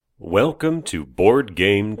Welcome to Board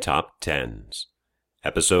Game Top Tens,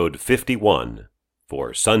 Episode 51,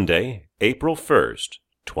 for Sunday, April 1st,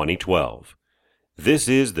 2012. This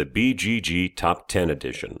is the BGG Top 10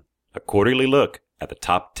 edition, a quarterly look at the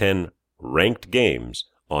top 10 ranked games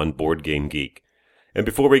on Board Game Geek. And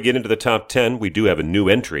before we get into the top 10, we do have a new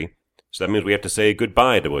entry, so that means we have to say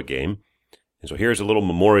goodbye to a game. And so here's a little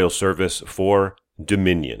memorial service for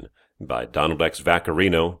Dominion by Donald X.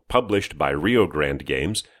 Vaccarino, published by Rio Grande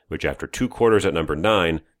Games, which after 2 quarters at number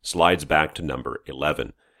 9 slides back to number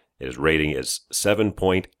 11. Its rating is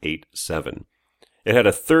 7.87. It had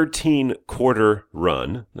a 13-quarter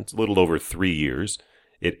run. That's a little over 3 years.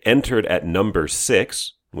 It entered at number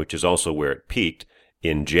 6, which is also where it peaked,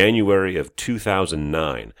 in January of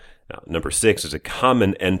 2009. Now, number 6 is a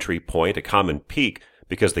common entry point, a common peak,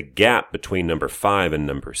 because the gap between number 5 and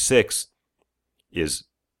number 6 is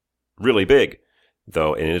really big,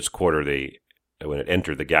 though in its quarter, when it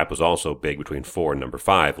entered, the gap was also big between 4 and number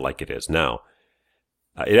 5, like it is now.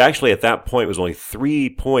 It actually, at that point, was only 3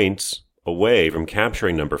 points away from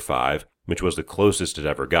capturing number 5, which was the closest it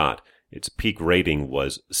ever got. Its peak rating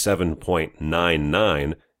was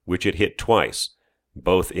 7.99, which it hit twice,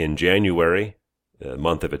 both in January, the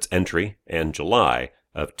month of its entry, and July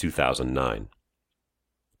of 2009.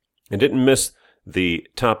 It didn't miss the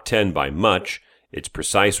top 10 by much. Its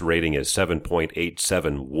precise rating is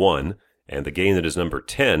 7.871, and the game that is number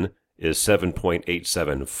 10 is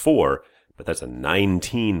 7.874, but that's a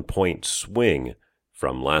 19-point swing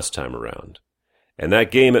from last time around. And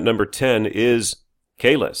that game at number 10 is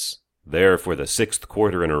Caylus, there for the 6th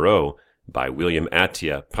quarter in a row by William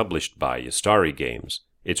Attia, published by Ystari Games.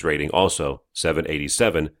 Its rating also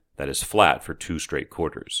 787, that is flat for 2 straight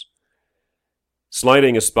quarters.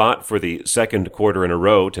 Sliding a spot for the 2nd quarter in a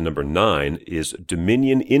row to number 9 is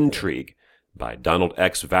Dominion Intrigue by Donald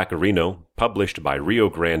X. Vaccarino, published by Rio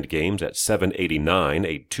Grande Games at 789,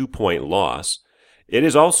 a 2-point loss. It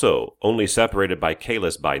is also only separated by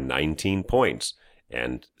Caylus by 19 points,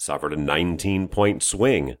 and suffered a 19-point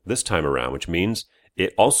swing this time around, which means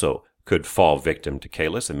it also could fall victim to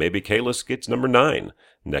Caylus, and maybe Caylus gets number 9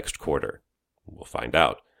 next quarter. We'll find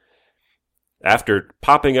out. After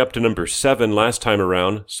popping up to number 7 last time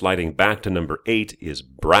around, sliding back to number 8 is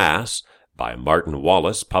Brass by Martin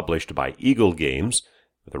Wallace, published by Eagle Games,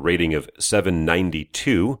 with a rating of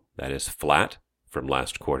 792, that is flat from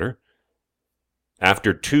last quarter.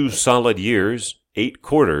 After 2 solid years, 8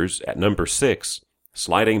 quarters at number 6,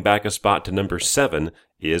 sliding back a spot to number 7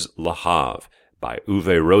 is Le Havre by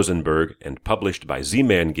Uwe Rosenberg and published by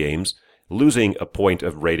Z-Man Games, losing a point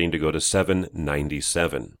of rating to go to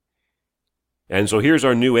 797. And so here's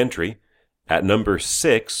our new entry. At number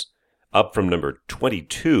 6, up from number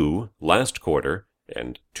 22 last quarter,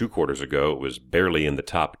 and 2 quarters ago it was barely in the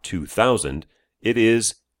top 2,000, it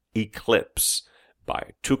is Eclipse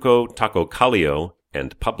by Tuco Takokallio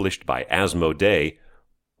and published by Asmodee,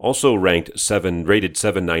 also rated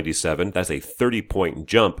 797. That's a 30-point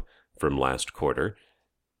jump from last quarter.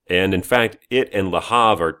 And in fact, it and Le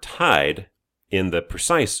Havre are tied in the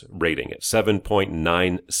precise rating at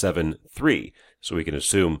 7.973. So we can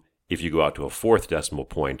assume if you go out to a 4th decimal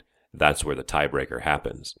point, that's where the tiebreaker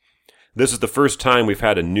happens. This is the first time we've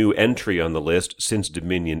had a new entry on the list since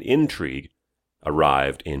Dominion Intrigue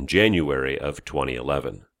arrived in January of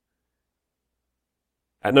 2011.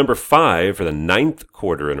 At number 5 for the 9th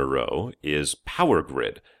quarter in a row is Power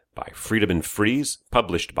Grid by Friedemann Friese,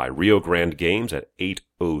 published by Rio Grande Games at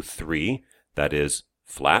 803, that is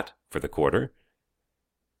flat for the quarter.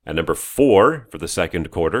 At number 4 for the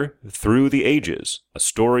 2nd quarter, Through the Ages, A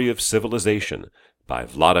Story of Civilization by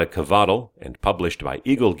Vlaada Chvátil and published by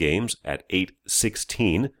Eagle Games at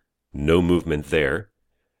 816, no movement there.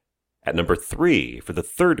 At number 3 for the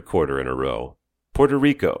 3rd quarter in a row, Puerto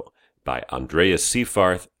Rico by Andreas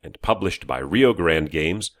Seyfarth and published by Rio Grande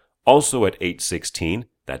Games, also at 816,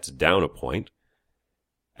 that's down a point.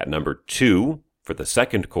 At number 2 for the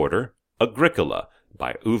 2nd quarter, Agricola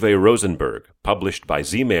by Uwe Rosenberg, published by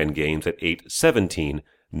Z-Man Games at 817,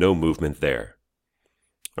 no movement there.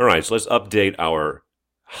 All right, so let's update our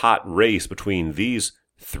hot race between these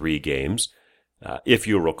 3 games. If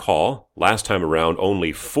you recall, last time around,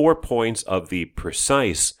 only 4 points of the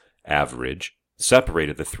precise average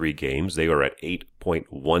separated the 3 games. They are at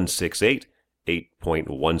 8.168,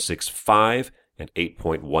 8.165, and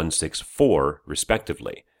 8.164,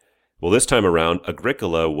 respectively. Well, this time around,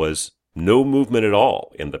 Agricola was no movement at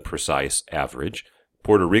all in the precise average.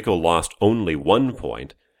 Puerto Rico lost only 1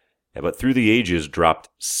 point, but Through the Ages dropped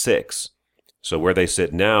 6. So where they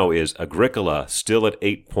sit now is Agricola still at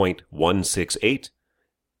 8.168,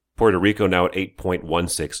 Puerto Rico now at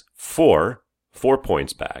 8.164, 4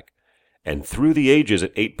 points back, and Through the Ages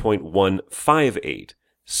at 8.158,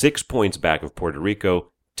 6 points back of Puerto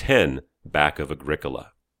Rico, 10 back of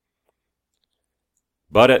Agricola.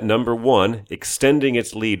 But at number 1, extending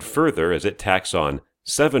its lead further as it tacks on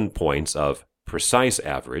 7 points of precise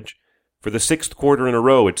average, for the 6th quarter in a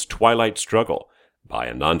row, it's Twilight Struggle by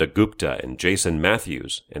Ananda Gupta and Jason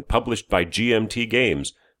Matthews, and published by GMT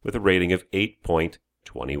Games with a rating of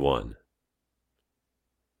 8.21.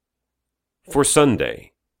 For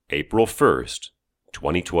Sunday, April 1st,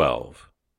 2012.